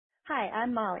Hi,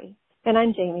 I'm Molly. And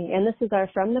I'm Jamie, and this is our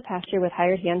From the Pasture with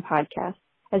Hired Hand podcast.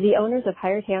 As the owners of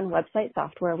Hired Hand website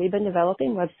software, we've been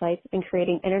developing websites and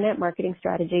creating internet marketing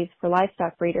strategies for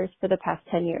livestock breeders for the past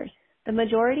 10 years. The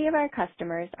majority of our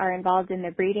customers are involved in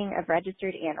the breeding of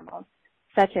registered animals,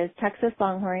 such as Texas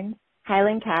Longhorns,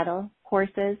 Highland cattle,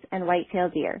 horses, and whitetail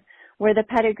deer, where the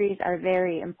pedigrees are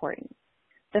very important.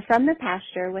 The From the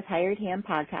Pasture with Hired Hand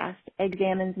podcast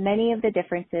examines many of the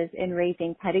differences in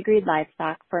raising pedigreed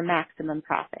livestock for maximum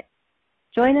profit.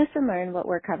 Join us and learn what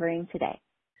we're covering today.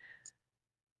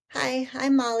 Hi,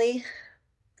 I'm Molly.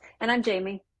 And I'm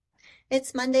Jamie.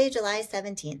 It's Monday, July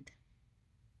 17th.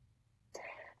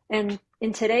 And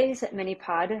in today's mini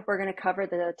pod, we're going to cover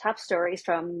the top stories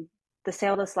from the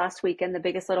sale this last weekend, the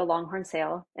Biggest Little Longhorn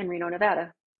Sale in Reno,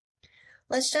 Nevada.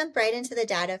 Let's jump right into the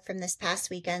data from this past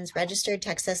weekend's registered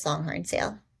Texas Longhorn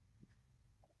Sale.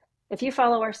 If you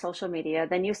follow our social media,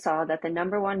 then you saw that the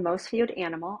number one most viewed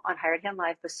animal on Hired Hand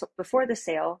Live before the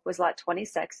sale was Lot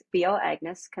 26, BL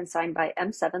Agnes, consigned by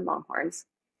M7 Longhorns.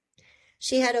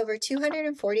 She had over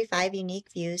 245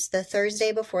 unique views the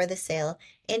Thursday before the sale,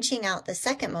 inching out the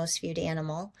second most viewed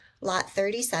animal, Lot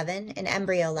 37, an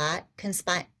embryo lot,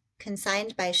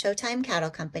 consigned by Showtime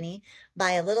Cattle Company,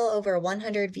 by a little over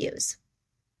 100 views.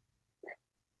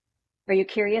 Are you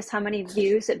curious how many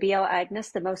views at BL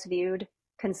Agnes, the most viewed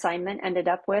consignment, ended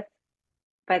up with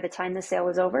by the time the sale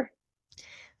was over?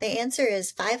 The answer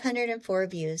is 504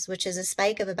 views, which is a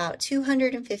spike of about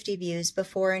 250 views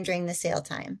before and during the sale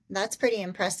time. That's pretty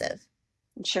impressive.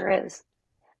 It sure is.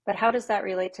 But how does that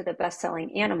relate to the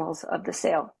best-selling animals of the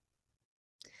sale?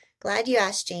 Glad you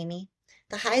asked, Jamie.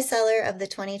 The high seller of the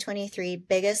 2023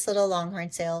 Biggest Little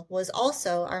Longhorn Sale was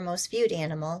also our most viewed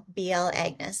animal, BL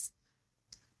Agnes.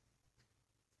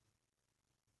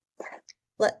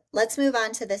 Let's move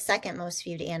on to the second most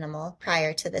viewed animal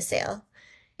prior to the sale.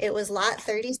 It was Lot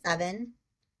 37,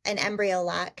 an embryo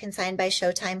lot consigned by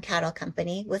Showtime Cattle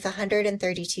Company with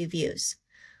 132 views.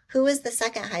 Who was the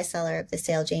second high seller of the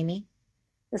sale, Jamie?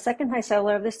 The second high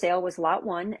seller of the sale was Lot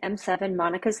 1, M7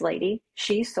 Monica's Lady.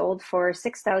 She sold for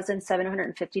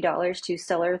 $6,750 to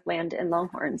Stellar Land and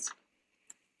Longhorns.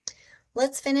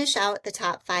 Let's finish out the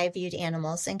top 5 viewed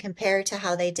animals and compare to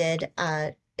how they did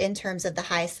in terms of the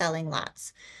high selling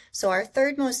lots. So our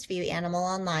third most viewed animal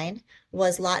online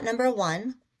was lot number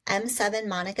 1, M7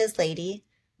 Monica's Lady,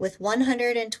 with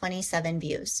 127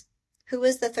 views. Who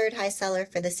was the third high seller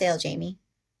for the sale, Jamie?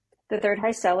 The third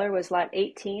high seller was lot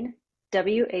 18,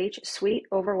 WH Sweet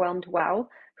Overwhelmed Wow,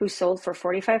 who sold for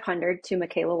 $4,500 to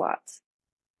Michaela Watts.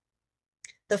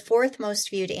 The fourth most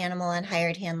viewed animal on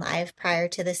Hired Hand Live prior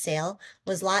to the sale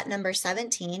was lot number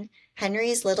 17,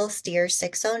 Henry's Little Steer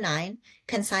 609,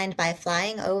 consigned by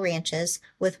Flying O Ranches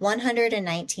with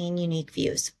 119 unique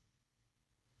views.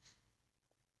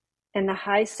 And the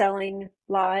high-selling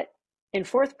lot in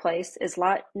fourth place is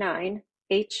lot 9,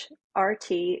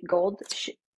 HRT Gold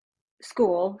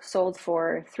School, sold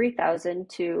for $3,000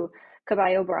 to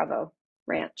Caballo Bravo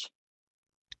Ranch.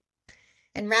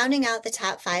 And rounding out the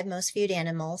top 5 most viewed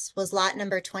animals was lot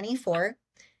number 24,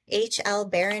 HL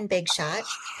Baron Big Shot,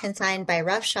 consigned by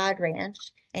Roughshod Ranch,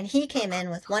 and he came in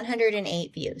with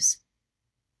 108 views.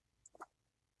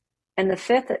 And the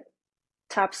fifth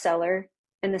top seller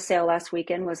in the sale last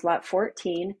weekend was lot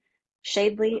 14,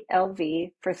 Shadley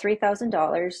LV, for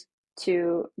 $3,000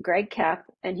 to Greg Kapp,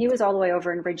 and he was all the way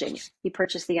over in Virginia. He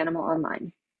purchased the animal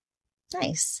online.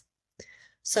 Nice.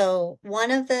 So one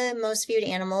of the most viewed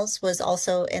animals was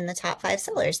also in the top 5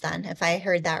 sellers then, if I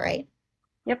heard that right.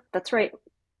 Yep, that's right.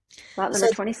 Lot number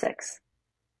 26.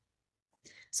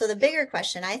 So the bigger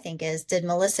question, I think, is, did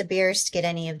Melissa Bierst get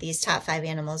any of these top 5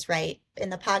 animals right in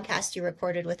the podcast you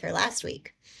recorded with her last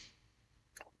week?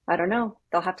 I don't know.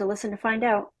 They'll have to listen to find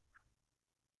out.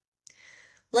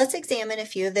 Let's examine a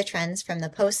few of the trends from the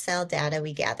post-sale data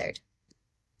we gathered.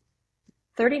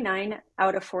 39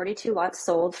 out of 42 lots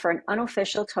sold for an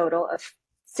unofficial total of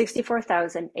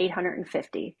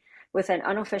 $64,850, with an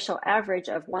unofficial average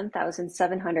of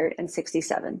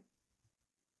 $1,767.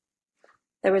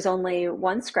 There was only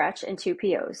 1 scratch and 2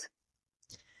 POs.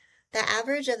 The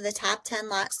average of the top 10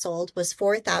 lots sold was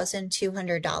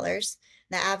 $4,200.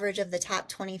 The average of the top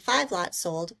 25 lots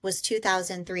sold was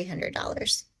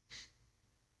 $2,300.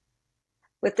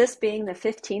 With this being the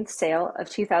 15th sale of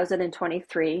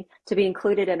 2023 to be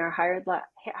included in our Hired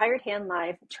Hand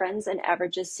Live Trends and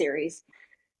Averages series,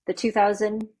 the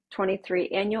 2023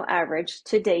 annual average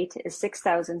to date is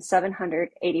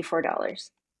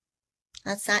 $6,784.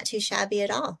 That's not too shabby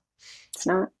at all. It's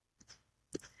not.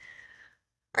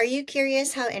 Are you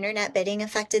curious how internet bidding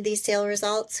affected these sale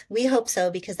results? We hope so,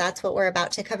 because that's what we're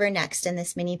about to cover next in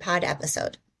this mini pod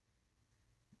episode.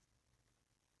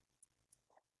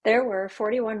 There were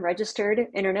 41 registered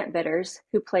internet bidders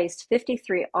who placed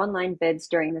 53 online bids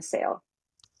during the sale,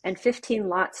 and 15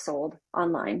 lots sold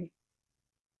online.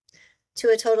 To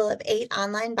a total of 8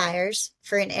 online buyers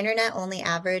for an internet-only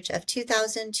average of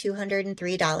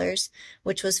 $2,203,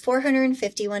 which was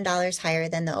 $451 higher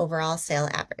than the overall sale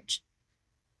average.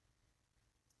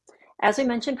 As we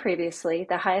mentioned previously,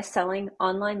 the highest selling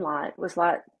online lot was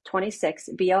lot 26,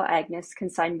 BL Agnes,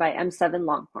 consigned by M7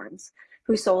 Longhorns,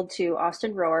 who sold to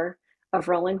Austin Rohr of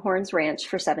Rolling Horns Ranch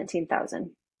for $17,000.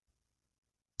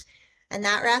 And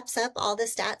that wraps up all the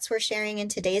stats we're sharing in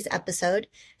today's episode.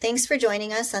 Thanks for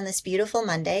joining us on this beautiful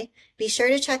Monday. Be sure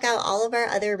to check out all of our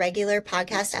other regular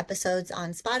podcast episodes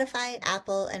on Spotify,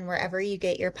 Apple, and wherever you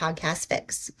get your podcast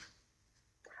fix.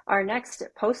 Our next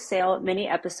post-sale mini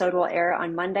episode will air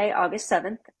on Monday, August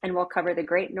 7th, and will cover the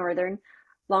Great Northern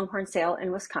Longhorn Sale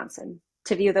in Wisconsin.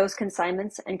 To view those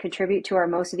consignments and contribute to our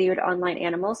most viewed online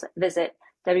animals, visit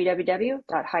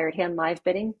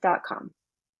www.hiredhandlivebidding.com.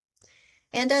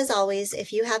 And as always,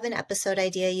 if you have an episode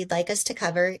idea you'd like us to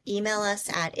cover, email us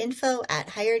at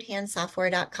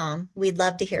info@hiredhandsoftware.com. We'd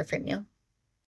love to hear from you.